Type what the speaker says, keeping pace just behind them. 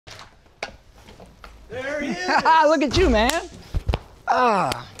There he is. Look at you, man.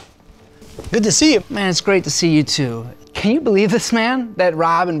 Good to see you. Man, it's great to see you too. Can you believe this, man? That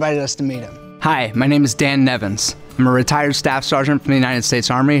Rob invited us to meet him. Hi, my name is Dan Nevins. I'm a retired staff sergeant from the United States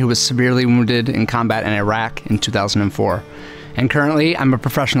Army who was severely wounded in combat in Iraq in 2004. And currently, I'm a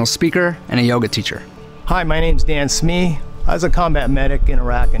professional speaker and a yoga teacher. Hi, my name's Dan Smee. I was a combat medic in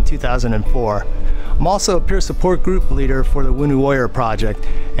Iraq in 2004. I'm also a peer support group leader for the Wounded Warrior Project,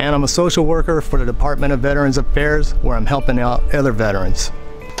 and I'm a social worker for the Department of Veterans Affairs, where I'm helping out other veterans.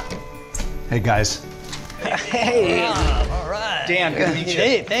 Hey guys. Hey. All right. Dan, good to meet you.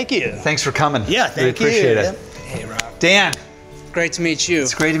 Hey, thank you. Thanks for coming. Yeah, thank you. Appreciate it. Yep. Hey, Rob. Dan. Great to meet you.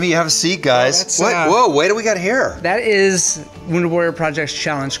 It's great to meet you. Have a seat, guys. Well, Whoa, wait till we got here. That is Wounded Warrior Project's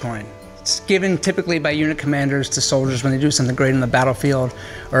challenge coin. It's given typically by unit commanders to soldiers when they do something great in the battlefield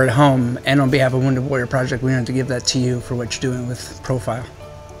or at home. And on behalf of Wounded Warrior Project, we wanted to give that to you for what you're doing with Profile.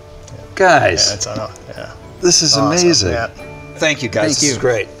 Guys, Yeah, this is awesome. amazing. Yeah. Thank you, guys. Thank you. This is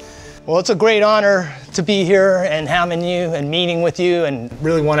great. Well, it's a great honor to be here and having you and meeting with you, and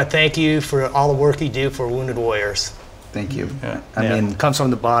really want to thank you for all the work you do for Wounded Warriors. Thank you. I mean, it comes from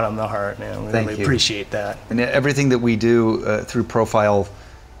the bottom of the heart, man. We Thank really you. appreciate that. And everything that we do through Profile,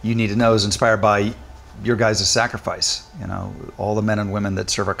 you need to know, is inspired by your guys' sacrifice. You know, all the men and women that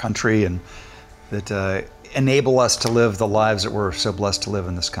serve our country and that enable us to live the lives that we're so blessed to live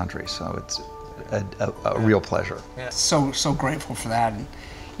in this country. So it's a real pleasure. Yeah. So grateful for that. And,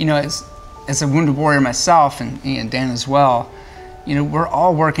 you know, as a Wounded Warrior myself, and Dan as well, you know, we're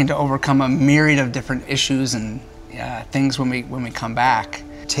all working to overcome a myriad of different issues and things when we come back.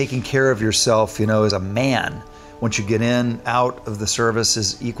 Taking care of yourself, you know, as a man, once you get in, out of the service,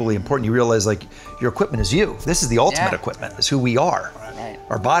 is equally important. You realize, like, your equipment is you. This is the ultimate equipment. It's who we are. Right.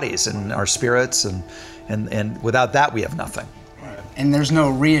 Our bodies and our spirits, and without that, we have nothing. Right. And there's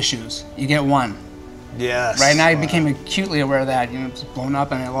no reissues. You get one. Yes. Right now, I became acutely aware of that. You know, it was blown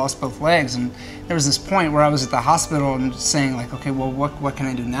up and I lost both legs. And there was this point where I was at the hospital and saying, like, okay, well, what can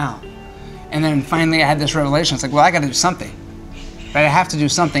I do now? And then finally I had this revelation. It's like, well, I got to do something. Right? I have to do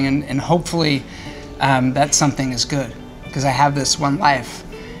something, and hopefully that something is good, because I have this one life.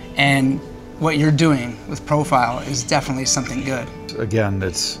 And what you're doing with Profile is definitely something good. Again,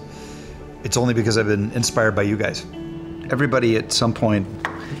 it's only because I've been inspired by you guys. Everybody at some point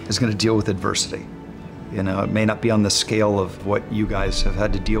is going to deal with adversity. You know, it may not be on the scale of what you guys have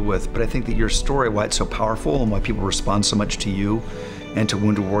had to deal with, but I think that your story, why it's so powerful and why people respond so much to you and to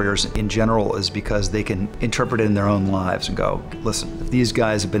Wounded Warriors in general, is because they can interpret it in their own lives and go, listen, if these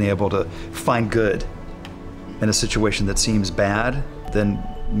guys have been able to find good in a situation that seems bad, then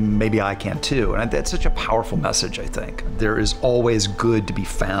maybe I can too. And that's such a powerful message, I think. There is always good to be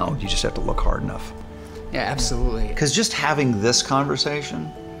found. You just have to look hard enough. Yeah, absolutely. Because just having this conversation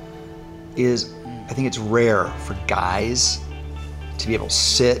is, I think it's rare for guys to be able to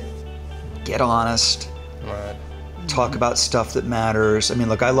sit, get honest, talk about stuff that matters. I mean,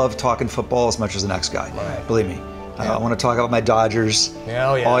 look, I love talking football as much as the next guy. Right. Believe me. I want to talk about my Dodgers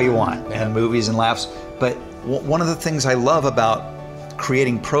all you want, and movies and laughs. But one of the things I love about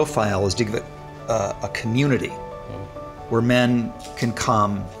creating Profile is to give it a community where men can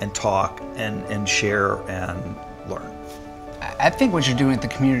come and talk and share and learn. I think what you're doing with the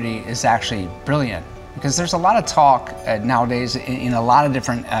community is actually brilliant, because there's a lot of talk nowadays in a lot of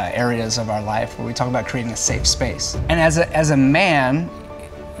different areas of our life where we talk about creating a safe space. And as a man,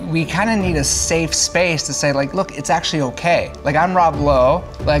 we kind of need a safe space to say, like, look, it's actually okay. Like, I'm Rob Lowe,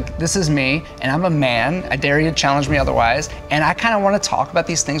 like, this is me, and I'm a man. I dare you to challenge me otherwise. And I kind of want to talk about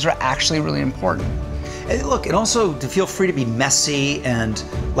these things that are actually really important. And look, and also to feel free to be messy, and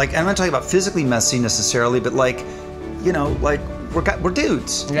like, I'm not talking about physically messy necessarily, but like, you know, like, we're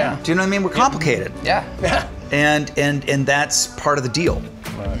dudes. Yeah. Do you know what I mean? We're complicated. Yeah. And that's part of the deal.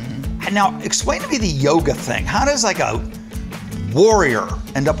 Right. And now, explain to me the yoga thing. How does like a warrior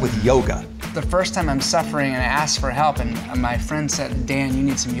end up with yoga? The first time I'm suffering and I asked for help, and my friend said, Dan, you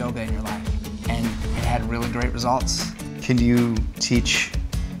need some yoga in your life. And it had really great results. Can you teach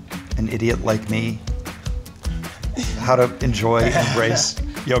an idiot like me how to enjoy and embrace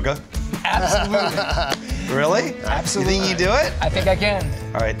yoga? Absolutely. Really? Absolutely. You think you do it? I think I can.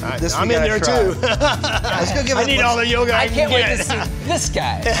 All right, this I'm we in gotta there try. too. Let's go give it. I need all the yoga I can't wait get. to see this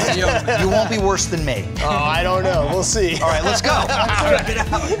guy. You won't be worse than me. Oh, I don't know. We'll see. All right, let's go. Let's check it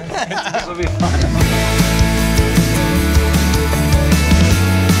out. This will be fun.